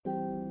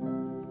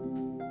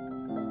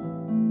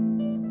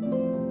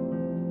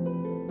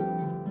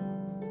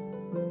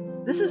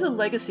This is a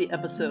legacy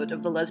episode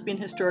of the Lesbian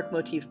Historic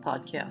Motif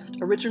podcast,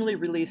 originally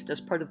released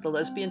as part of the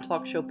Lesbian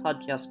Talk Show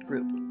podcast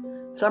group.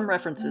 Some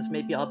references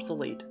may be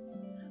obsolete.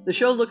 The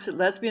show looks at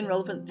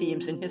lesbian-relevant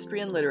themes in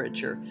history and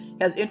literature,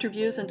 has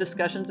interviews and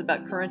discussions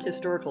about current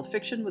historical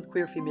fiction with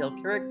queer female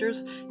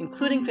characters,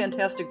 including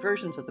fantastic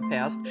versions of the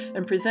past,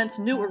 and presents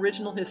new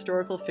original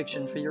historical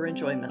fiction for your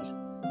enjoyment.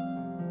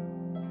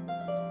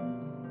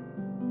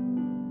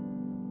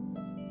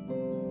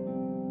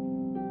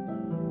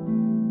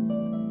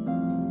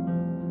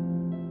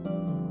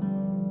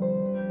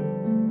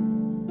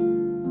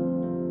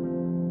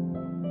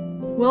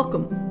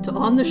 Welcome to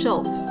On the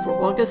Shelf for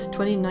August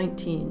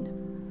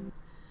 2019.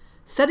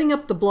 Setting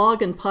up the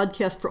blog and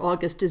podcast for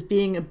August is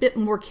being a bit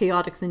more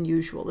chaotic than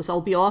usual, as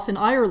I'll be off in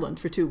Ireland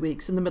for 2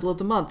 weeks in the middle of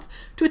the month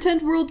to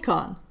attend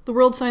Worldcon, the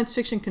World Science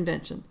Fiction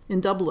Convention,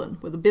 in Dublin,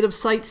 with a bit of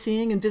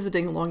sightseeing and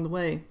visiting along the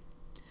way.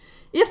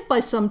 If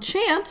by some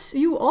chance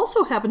you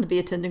also happen to be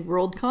attending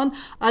Worldcon,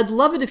 I'd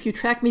love it if you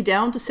track me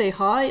down to say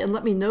hi and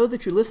let me know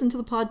that you listen to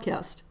the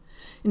podcast.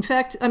 In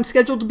fact, I'm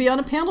scheduled to be on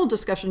a panel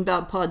discussion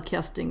about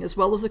podcasting, as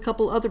well as a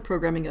couple other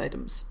programming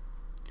items.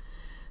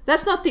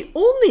 That's not the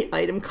only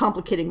item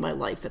complicating my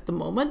life at the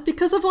moment,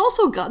 because I've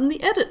also gotten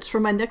the edits for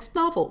my next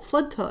novel,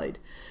 Floodtide,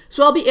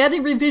 so I'll be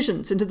adding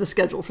revisions into the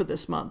schedule for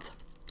this month.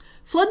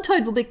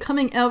 Floodtide will be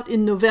coming out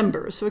in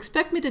November, so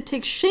expect me to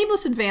take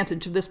shameless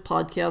advantage of this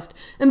podcast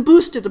and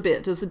boost it a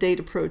bit as the date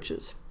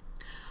approaches.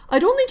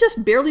 I'd only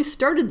just barely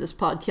started this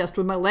podcast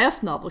when my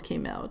last novel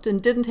came out,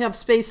 and didn't have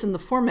space in the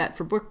format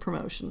for book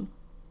promotion.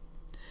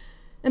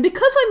 And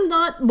because I'm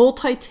not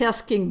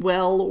multitasking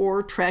well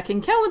or tracking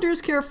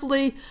calendars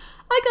carefully,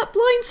 I got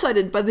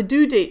blindsided by the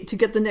due date to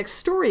get the next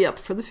story up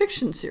for the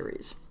fiction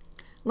series.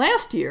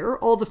 Last year,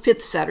 all the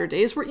 5th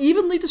Saturdays were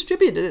evenly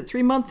distributed at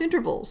 3-month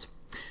intervals.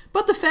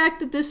 But the fact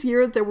that this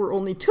year there were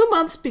only 2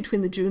 months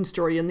between the June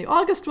story and the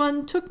August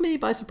one took me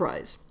by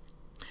surprise.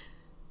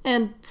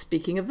 And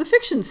speaking of the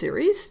fiction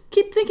series,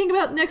 keep thinking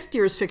about next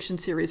year's fiction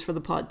series for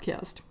the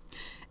podcast.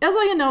 As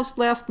I announced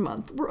last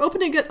month, we're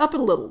opening it up a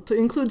little to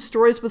include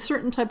stories with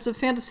certain types of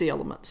fantasy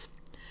elements.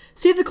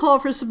 See the call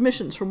for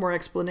submissions for more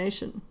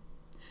explanation.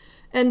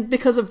 And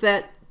because of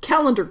that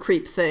calendar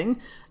creep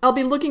thing, I'll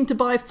be looking to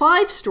buy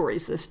 5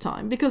 stories this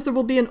time, because there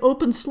will be an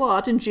open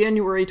slot in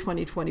January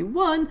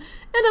 2021, and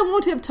I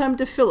won't have time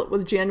to fill it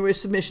with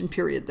January's submission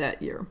period that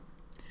year.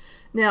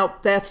 Now,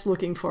 that's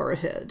looking far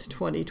ahead,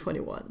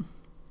 2021.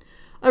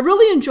 I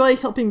really enjoy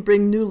helping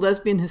bring new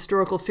lesbian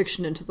historical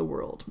fiction into the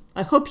world.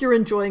 I hope you're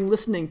enjoying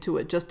listening to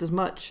it just as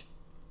much.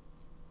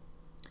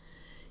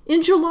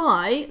 In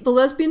July, the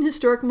Lesbian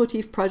Historic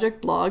Motif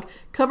Project blog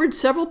covered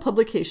several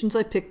publications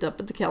I picked up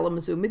at the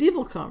Kalamazoo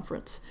Medieval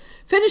Conference,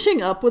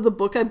 finishing up with a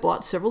book I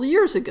bought several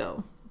years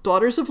ago,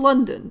 Daughters of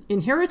London,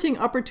 Inheriting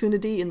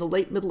Opportunity in the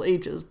Late Middle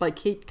Ages by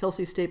Kate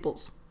Kelsey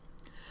Staples.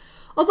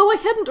 Although I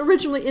hadn't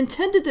originally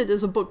intended it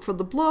as a book for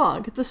the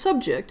blog, the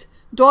subject,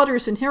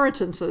 Daughters'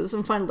 Inheritances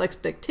and Final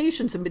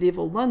Expectations in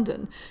Medieval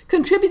London,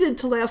 contributed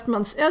to last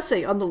month's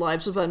essay on the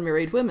lives of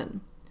unmarried women.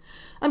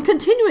 I'm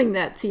continuing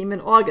that theme in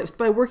August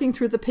by working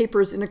through the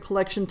papers in a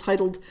collection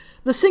titled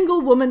The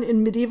Single Woman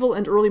in Medieval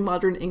and Early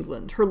Modern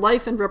England, Her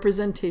Life and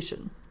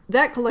Representation.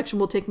 That collection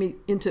will take me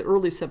into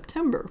early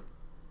September.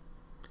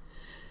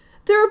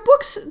 There are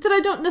books that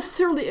I don't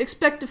necessarily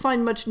expect to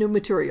find much new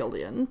material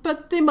in,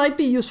 but they might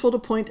be useful to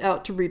point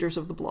out to readers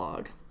of the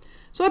blog.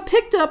 So I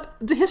picked up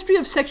The History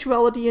of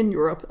Sexuality in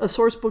Europe, a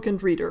sourcebook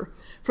and reader,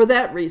 for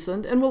that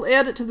reason, and will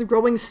add it to the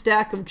growing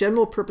stack of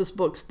general-purpose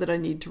books that I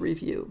need to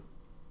review.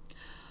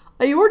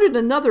 I ordered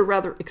another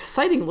rather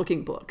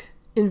exciting-looking book,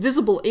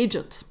 Invisible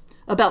Agents,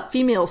 about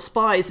female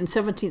spies in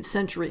 17th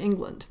century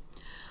England.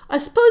 I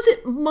suppose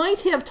it might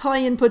have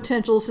tie-in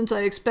potential since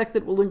I expect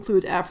it will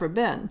include Aphra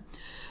Behn,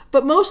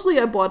 but mostly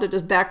I bought it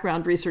as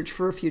background research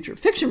for a future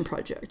fiction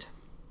project.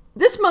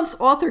 This month's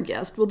author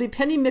guest will be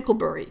Penny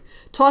Micklebury,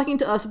 talking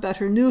to us about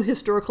her new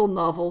historical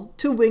novel,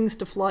 Two Wings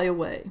to Fly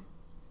Away.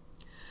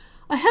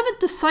 I haven't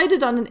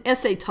decided on an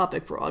essay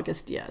topic for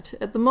August yet.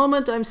 At the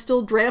moment, I'm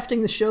still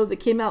drafting the show that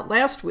came out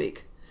last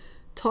week.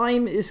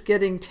 Time is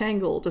getting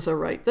tangled as I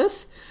write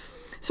this,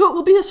 so it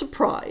will be a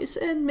surprise,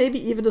 and maybe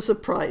even a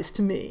surprise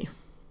to me.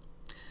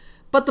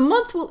 But the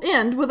month will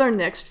end with our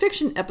next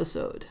fiction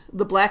episode,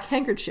 The Black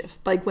Handkerchief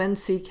by Gwen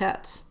C.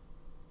 Katz.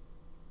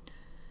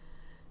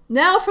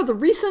 Now for the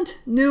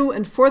recent, new,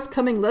 and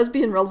forthcoming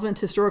lesbian-relevant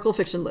historical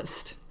fiction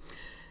list.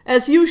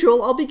 As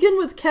usual, I'll begin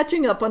with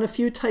catching up on a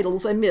few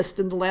titles I missed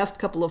in the last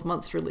couple of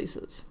months'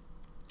 releases.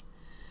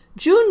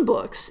 June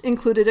books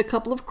included a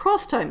couple of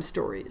cross-time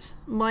stories,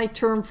 my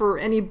term for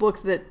any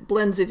book that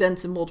blends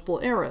events in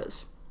multiple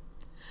eras.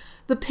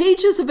 The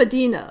Pages of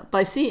Adina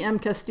by C.M.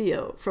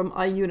 Castillo from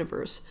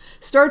iUniverse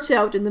starts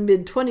out in the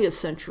mid-20th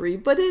century,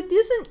 but it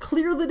isn't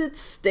clear that it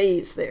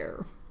stays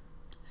there.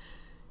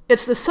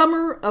 It's the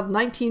summer of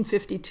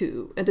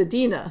 1952, and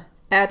Adina,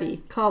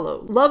 Addie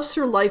Kahlo, loves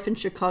her life in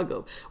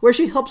Chicago, where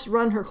she helps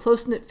run her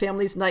close-knit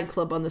family's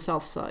nightclub on the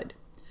South Side.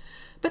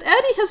 But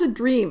Addie has a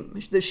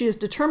dream that she is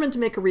determined to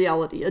make a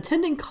reality,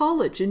 attending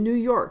college in New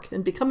York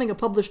and becoming a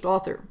published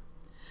author.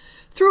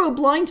 Through a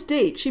blind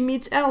date, she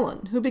meets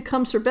Alan, who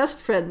becomes her best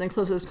friend and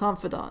closest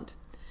confidant.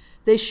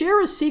 They share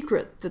a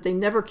secret that they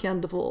never can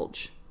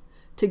divulge.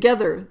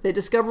 Together, they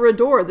discover a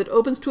door that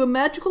opens to a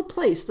magical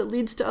place that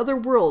leads to other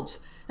worlds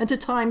and to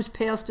times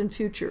past and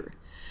future.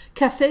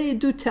 Café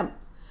du Temps,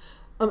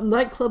 a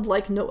nightclub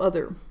like no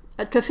other.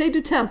 At Café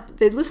du Temps,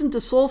 they listen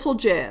to soulful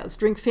jazz,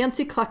 drink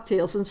fancy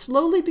cocktails, and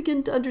slowly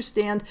begin to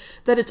understand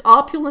that its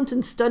opulent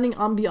and stunning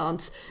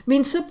ambiance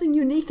means something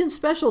unique and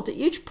special to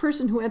each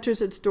person who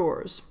enters its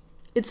doors.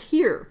 It's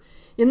here,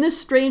 in this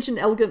strange and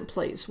elegant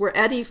place, where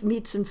Addie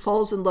meets and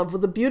falls in love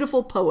with a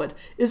beautiful poet,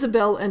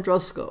 Isabel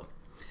Androsco.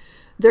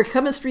 Their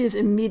chemistry is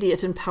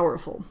immediate and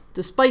powerful.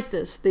 Despite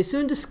this, they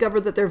soon discover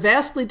that their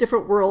vastly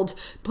different worlds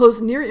pose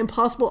near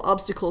impossible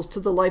obstacles to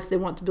the life they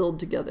want to build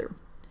together.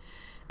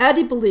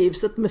 Addie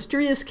believes that the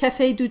mysterious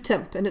Café du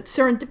Temps and its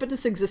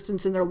serendipitous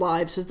existence in their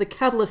lives is the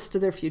catalyst to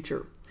their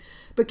future.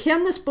 But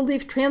can this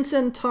belief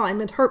transcend time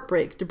and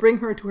heartbreak to bring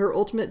her to her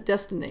ultimate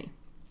destiny?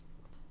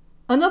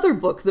 Another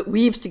book that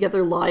weaves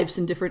together lives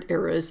in different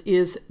eras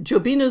is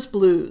Jobina's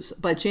Blues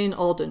by Jane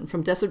Alden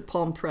from Desert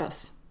Palm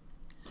Press.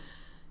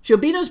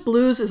 Jobina's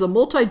Blues is a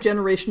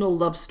multi-generational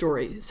love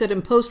story set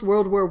in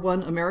post-World War I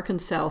American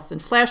South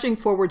and flashing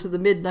forward to the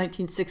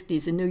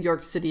mid-1960s in New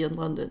York City and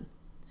London.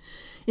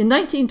 In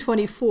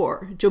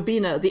 1924,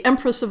 Jobina, the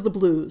Empress of the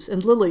Blues,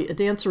 and Lily, a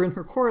dancer in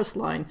her chorus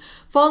line,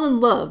 fall in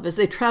love as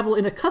they travel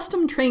in a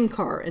custom train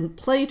car and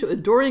play to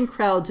adoring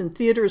crowds in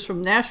theaters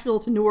from Nashville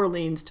to New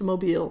Orleans to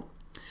Mobile.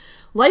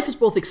 Life is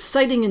both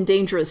exciting and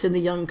dangerous in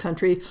the young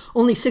country,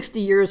 only 60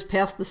 years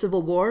past the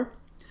Civil War.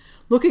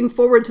 Looking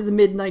forward to the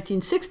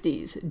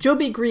mid-1960s,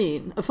 Joby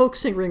Green, a folk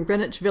singer in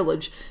Greenwich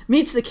Village,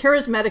 meets the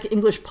charismatic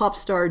English pop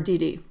star Dee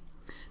Dee.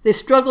 They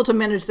struggle to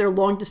manage their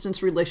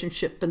long-distance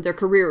relationship and their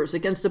careers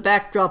against a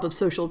backdrop of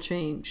social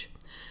change.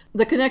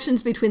 The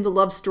connections between the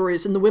love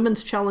stories and the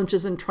women's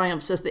challenges and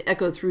triumphs as they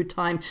echo through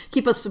time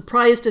keep us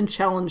surprised and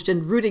challenged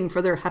and rooting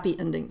for their happy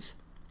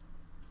endings.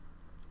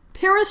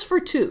 Paris for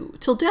Two,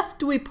 Till Death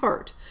Do We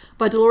Part,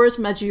 by Dolores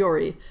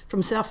Maggiore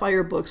from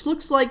Sapphire Books,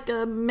 looks like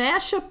a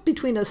mashup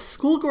between a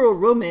schoolgirl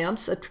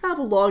romance, a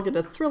travelogue, and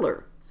a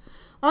thriller.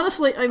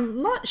 Honestly,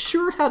 I'm not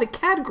sure how to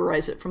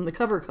categorize it from the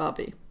cover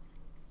copy.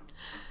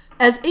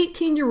 As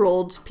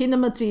 18-year-olds Pina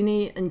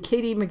Mazzini and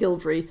Katie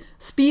McGilvray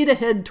speed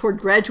ahead toward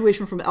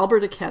graduation from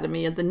Albert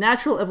Academy and the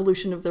natural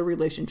evolution of their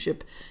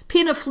relationship,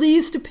 Pina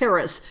flees to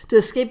Paris to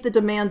escape the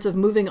demands of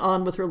moving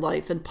on with her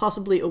life and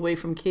possibly away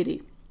from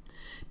Katie.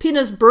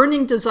 Pina's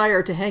burning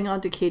desire to hang on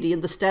to Katie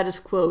and the status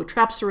quo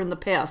traps her in the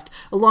past,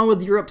 along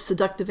with Europe's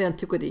seductive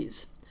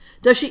antiquities.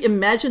 Does she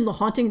imagine the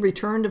haunting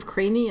return of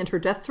Craney and her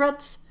death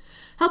threats?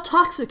 How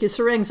toxic is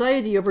her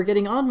anxiety over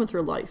getting on with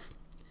her life?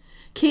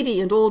 Katie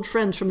and old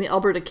friends from the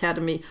Albert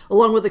Academy,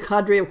 along with a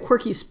cadre of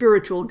quirky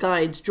spiritual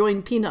guides,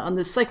 join Pina on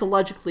this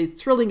psychologically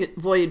thrilling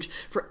voyage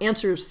for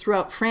answers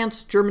throughout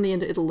France, Germany,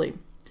 and Italy.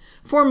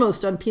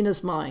 Foremost on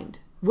Pina's mind,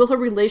 will her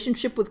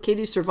relationship with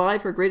Katie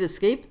survive her great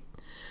escape?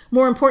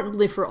 More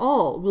importantly for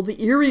all, will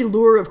the eerie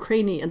lure of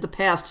Craney and the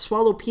past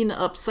swallow Pina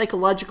up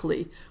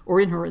psychologically or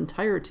in her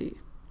entirety?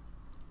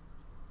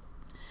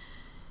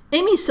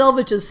 Amy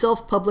Selvage's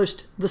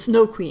self-published The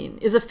Snow Queen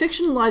is a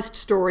fictionalized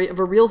story of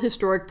a real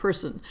historic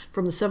person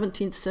from the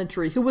 17th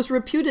century who was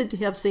reputed to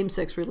have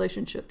same-sex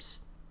relationships.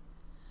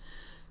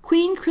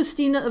 Queen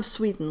Christina of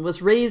Sweden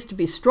was raised to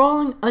be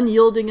strong,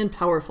 unyielding, and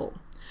powerful.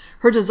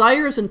 Her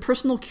desires and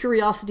personal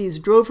curiosities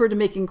drove her to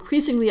make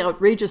increasingly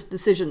outrageous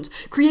decisions,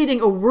 creating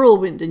a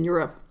whirlwind in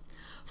Europe.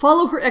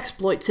 Follow her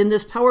exploits in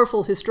this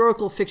powerful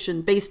historical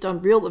fiction based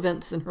on real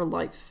events in her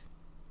life.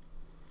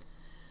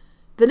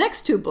 The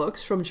next two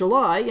books, from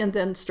July and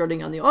then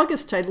starting on the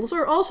August titles,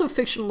 are also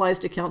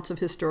fictionalized accounts of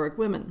historic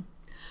women.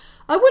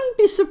 I wouldn't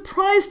be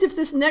surprised if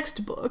this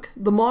next book,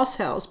 The Moss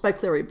House by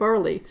Clary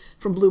Barley,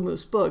 from Blue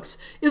Moose Books,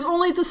 is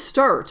only the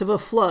start of a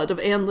flood of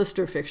Anne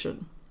Lister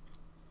fiction.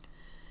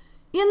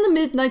 In the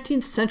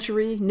mid-19th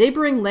century,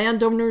 neighboring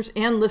landowners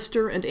Anne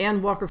Lister and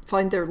Anne Walker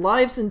find their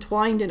lives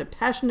entwined in a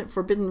passionate,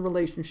 forbidden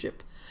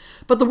relationship.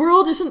 But the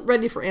world isn't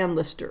ready for Anne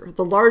Lister,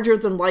 the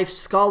larger-than-life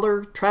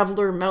scholar,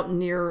 traveler,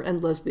 mountaineer,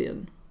 and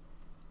lesbian.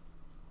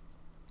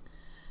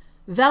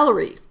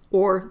 Valerie,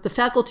 or The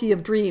Faculty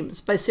of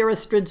Dreams by Sarah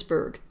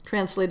Stridsberg,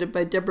 translated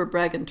by Deborah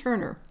Bragan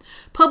Turner,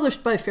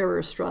 published by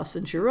Ferrer, Strass,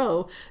 and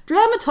Giraud,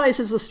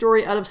 dramatizes the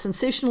story out of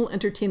sensational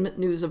entertainment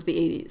news of the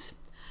 80s.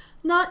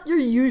 Not your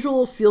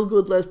usual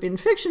feel-good lesbian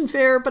fiction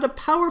fare, but a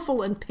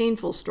powerful and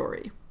painful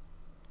story.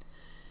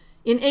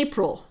 In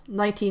April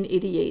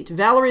 1988,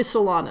 Valerie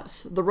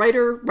Solanas, the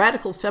writer,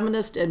 radical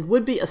feminist, and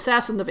would-be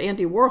assassin of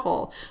Andy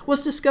Warhol,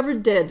 was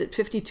discovered dead at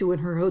 52 in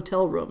her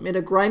hotel room in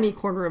a grimy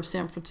corner of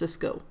San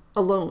Francisco,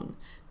 alone,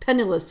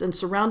 penniless, and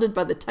surrounded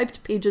by the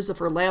typed pages of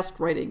her last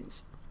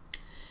writings.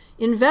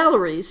 In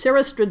Valerie,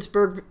 Sarah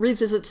Stridsberg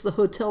revisits the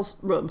hotel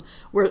room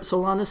where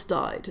Solanas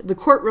died, the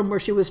courtroom where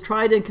she was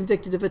tried and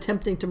convicted of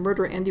attempting to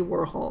murder Andy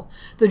Warhol,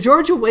 the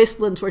Georgia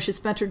wastelands where she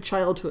spent her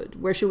childhood,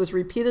 where she was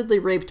repeatedly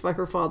raped by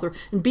her father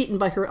and beaten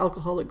by her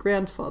alcoholic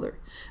grandfather,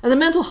 and the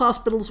mental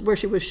hospitals where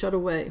she was shut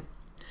away.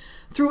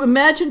 Through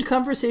imagined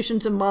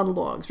conversations and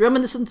monologues,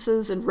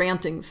 reminiscences and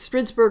rantings,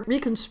 Stridsberg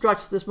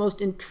reconstructs this most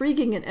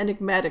intriguing and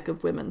enigmatic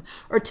of women,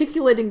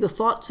 articulating the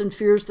thoughts and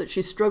fears that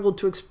she struggled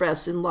to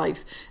express in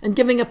life, and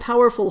giving a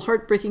powerful,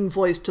 heartbreaking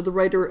voice to the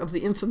writer of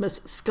the infamous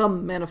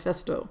Scum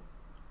Manifesto.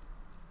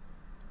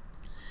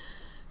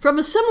 From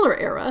a similar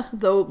era,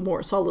 though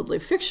more solidly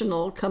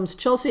fictional, comes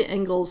Chelsea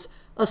Engel's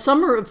A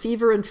Summer of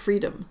Fever and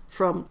Freedom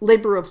from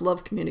Labor of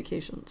Love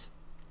Communications.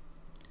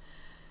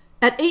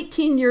 At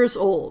 18 years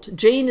old,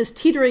 Jane is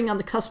teetering on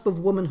the cusp of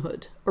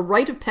womanhood, a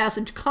rite of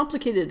passage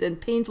complicated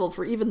and painful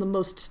for even the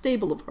most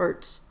stable of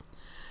hearts.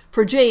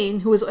 For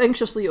Jane, who is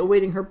anxiously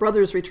awaiting her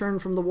brother's return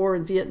from the war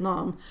in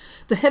Vietnam,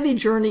 the heavy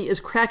journey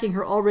is cracking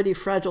her already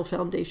fragile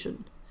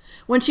foundation.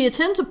 When she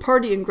attends a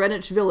party in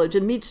Greenwich Village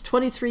and meets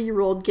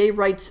 23-year-old gay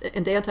rights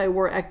and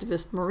anti-war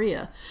activist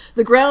Maria,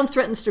 the ground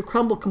threatens to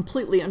crumble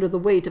completely under the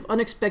weight of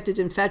unexpected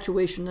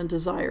infatuation and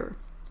desire.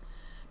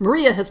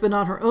 Maria has been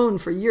on her own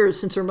for years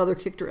since her mother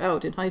kicked her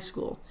out in high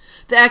school.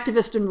 The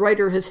activist and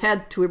writer has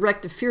had to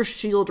erect a fierce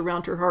shield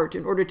around her heart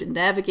in order to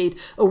navigate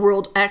a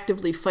world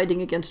actively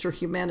fighting against her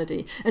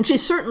humanity, and she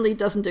certainly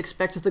doesn't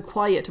expect the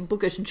quiet,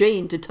 bookish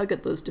Jane to tug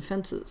at those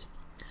defenses.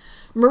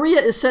 Maria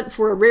is sent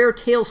for a rare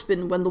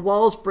tailspin when the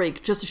walls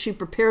break, just as she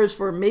prepares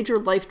for a major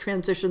life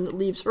transition that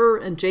leaves her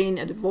and Jane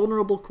at a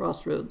vulnerable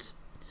crossroads.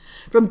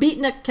 From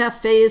beatnik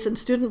cafes and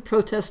student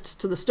protests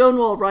to the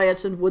Stonewall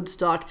riots in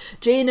Woodstock,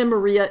 Jane and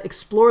Maria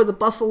explore the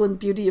bustle and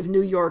beauty of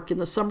New York in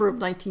the summer of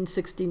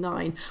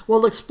 1969,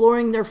 while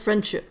exploring their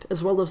friendship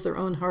as well as their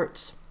own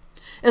hearts.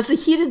 As the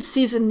heated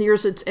season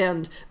nears its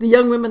end, the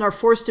young women are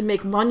forced to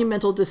make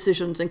monumental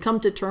decisions and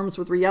come to terms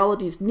with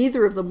realities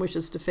neither of them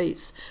wishes to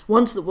face,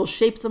 ones that will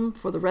shape them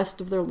for the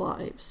rest of their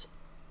lives.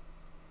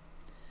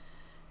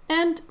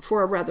 And,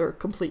 for a rather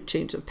complete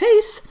change of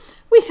pace,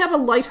 we have a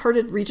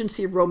light-hearted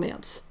Regency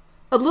romance,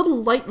 A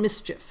Little Light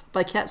Mischief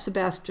by Cat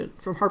Sebastian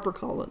from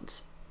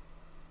HarperCollins.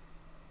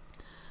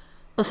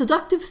 A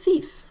seductive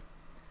thief.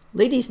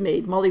 Lady's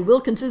maid Molly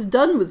Wilkins is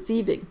done with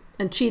thieving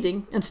and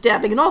cheating and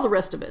stabbing and all the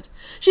rest of it.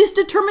 She's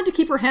determined to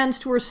keep her hands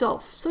to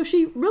herself, so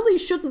she really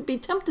shouldn't be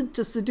tempted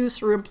to seduce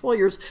her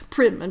employer's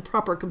prim and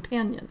proper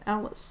companion,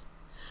 Alice.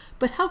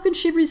 But how can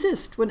she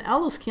resist when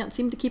Alice can't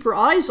seem to keep her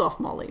eyes off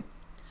Molly?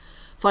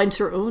 Finds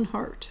her own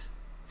heart.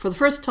 For the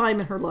first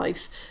time in her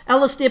life,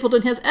 Alice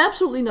Stapleton has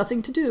absolutely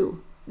nothing to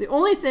do. The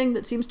only thing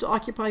that seems to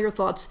occupy her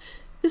thoughts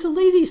is a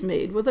lady's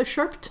maid with a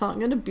sharp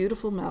tongue and a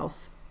beautiful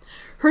mouth.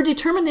 Her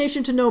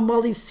determination to know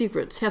Molly's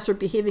secrets has her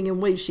behaving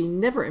in ways she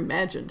never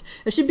imagined,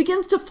 as she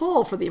begins to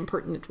fall for the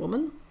impertinent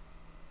woman.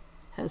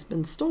 Has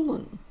been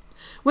stolen.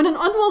 When an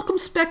unwelcome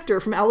specter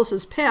from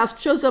Alice's past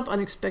shows up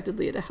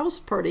unexpectedly at a house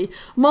party,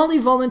 Molly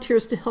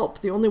volunteers to help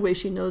the only way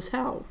she knows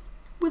how,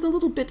 with a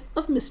little bit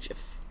of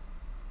mischief.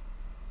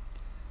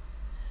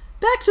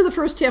 Back to the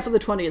first half of the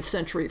 20th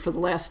century for the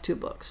last two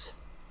books.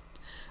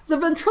 The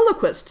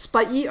Ventriloquists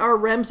by E.R.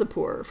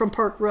 Ramsapur from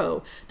Park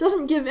Row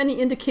doesn't give any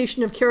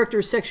indication of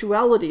character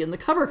sexuality in the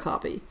cover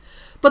copy,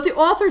 but the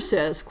author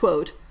says,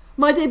 quote,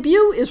 "My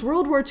debut is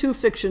World War II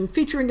fiction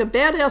featuring a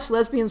badass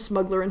lesbian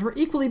smuggler and her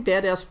equally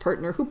badass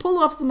partner who pull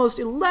off the most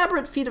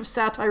elaborate feat of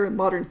satire in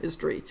modern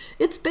history.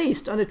 It's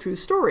based on a true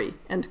story,"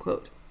 end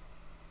quote.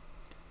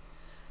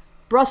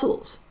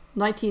 Brussels,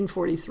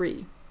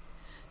 1943.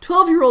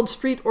 12-year-old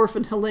street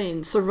orphan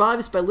Helene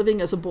survives by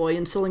living as a boy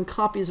and selling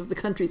copies of the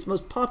country's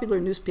most popular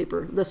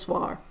newspaper, Le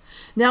Soir,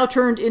 now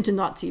turned into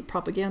Nazi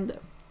propaganda.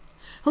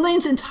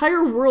 Helene's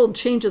entire world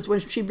changes when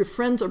she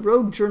befriends a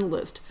rogue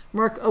journalist,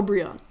 Marc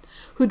Aubryon,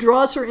 who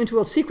draws her into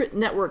a secret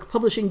network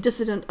publishing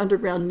dissident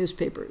underground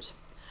newspapers.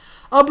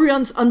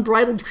 Aubryon's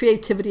unbridled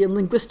creativity and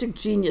linguistic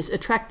genius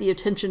attract the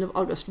attention of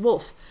August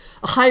Wolff,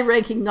 a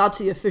high-ranking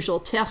Nazi official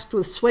tasked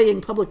with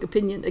swaying public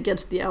opinion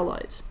against the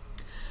Allies.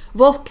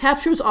 Wolff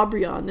captures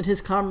Aubryon and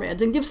his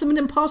comrades and gives them an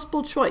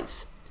impossible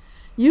choice.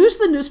 Use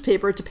the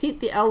newspaper to paint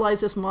the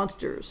Allies as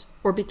monsters,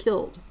 or be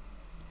killed.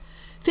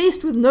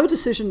 Faced with no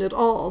decision at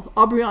all,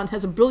 Aubryon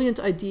has a brilliant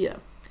idea.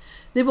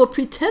 They will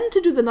pretend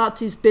to do the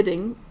Nazis'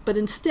 bidding, but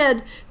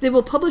instead they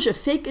will publish a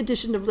fake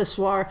edition of Le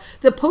Soir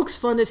that pokes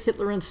fun at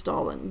Hitler and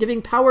Stalin, giving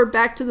power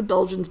back to the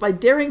Belgians by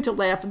daring to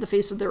laugh in the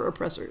face of their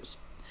oppressors.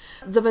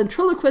 The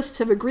ventriloquists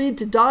have agreed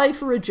to die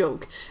for a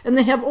joke, and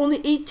they have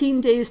only 18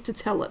 days to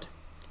tell it.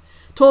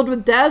 Told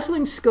with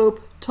dazzling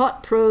scope,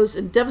 taut prose,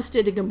 and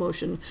devastating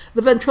emotion,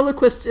 The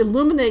Ventriloquists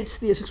illuminates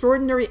the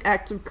extraordinary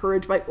acts of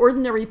courage by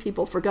ordinary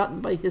people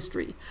forgotten by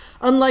history,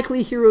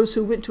 unlikely heroes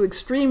who went to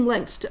extreme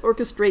lengths to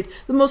orchestrate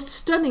the most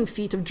stunning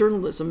feat of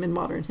journalism in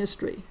modern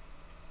history.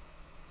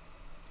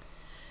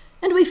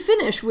 And we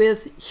finish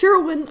with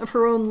Heroine of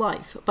Her Own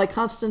Life by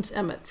Constance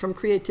Emmett from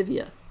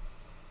Creativia.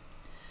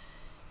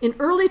 In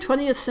early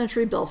 20th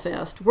century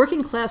Belfast,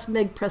 working-class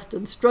Meg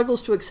Preston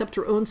struggles to accept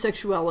her own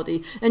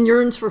sexuality and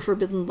yearns for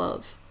forbidden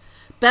love.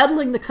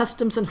 Battling the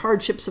customs and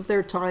hardships of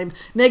their time,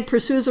 Meg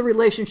pursues a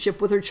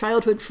relationship with her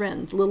childhood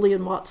friend,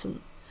 Lillian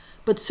Watson.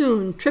 But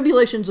soon,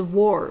 tribulations of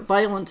war,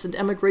 violence, and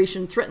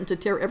emigration threaten to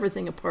tear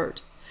everything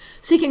apart.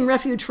 Seeking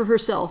refuge for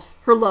herself,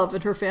 her love,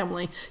 and her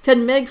family,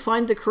 can Meg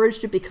find the courage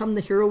to become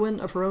the heroine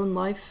of her own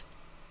life?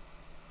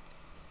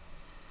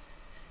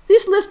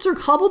 These lists are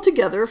cobbled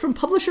together from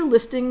publisher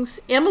listings,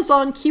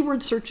 Amazon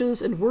keyword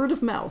searches, and word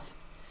of mouth.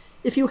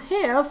 If you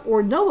have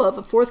or know of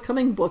a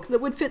forthcoming book that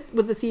would fit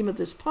with the theme of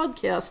this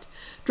podcast,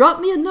 drop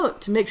me a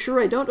note to make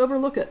sure I don't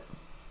overlook it.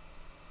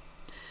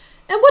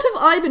 And what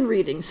have I been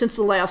reading since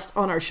the last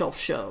On Our Shelf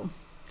show?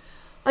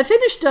 I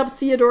finished up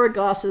Theodora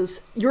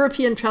Goss's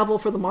European Travel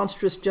for the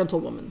Monstrous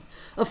Gentlewoman,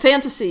 a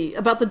fantasy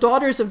about the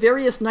daughters of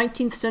various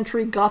 19th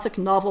century Gothic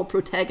novel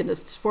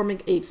protagonists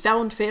forming a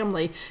found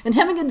family and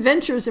having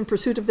adventures in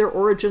pursuit of their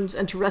origins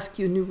and to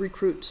rescue new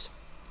recruits.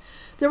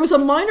 There was a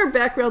minor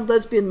background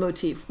lesbian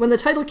motif when the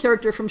title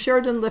character from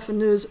Sheridan Le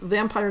Fanu's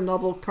vampire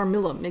novel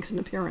Carmilla makes an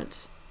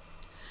appearance.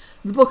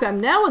 The book I'm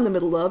now in the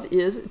middle of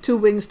is Two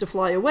Wings to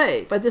Fly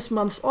Away by this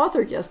month's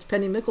author guest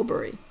Penny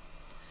Micklebury.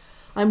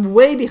 I'm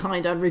way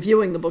behind on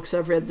reviewing the books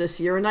I've read this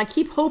year, and I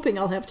keep hoping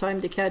I'll have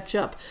time to catch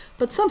up,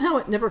 but somehow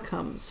it never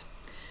comes.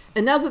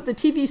 And now that the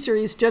TV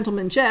series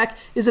Gentleman Jack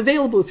is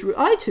available through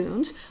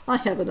iTunes, I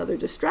have another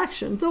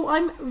distraction, though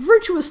I'm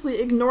virtuously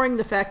ignoring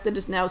the fact that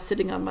it's now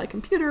sitting on my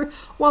computer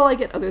while I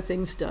get other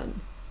things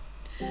done.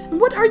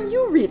 And what are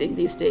you reading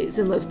these days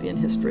in lesbian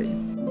history?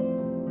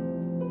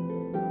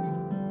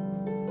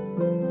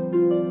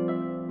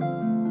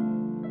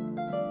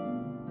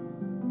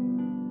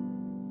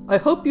 I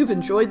hope you've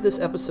enjoyed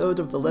this episode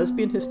of the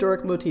Lesbian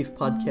Historic Motif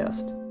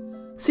podcast.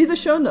 See the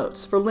show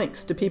notes for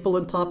links to people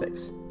and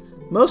topics.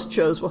 Most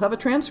shows will have a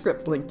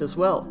transcript linked as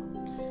well.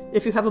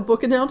 If you have a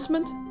book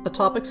announcement, a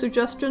topic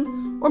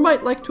suggestion, or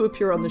might like to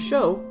appear on the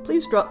show,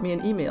 please drop me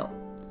an email.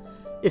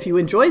 If you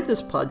enjoyed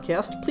this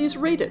podcast, please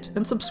rate it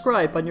and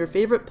subscribe on your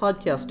favorite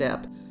podcast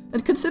app,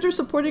 and consider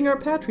supporting our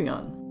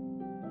Patreon.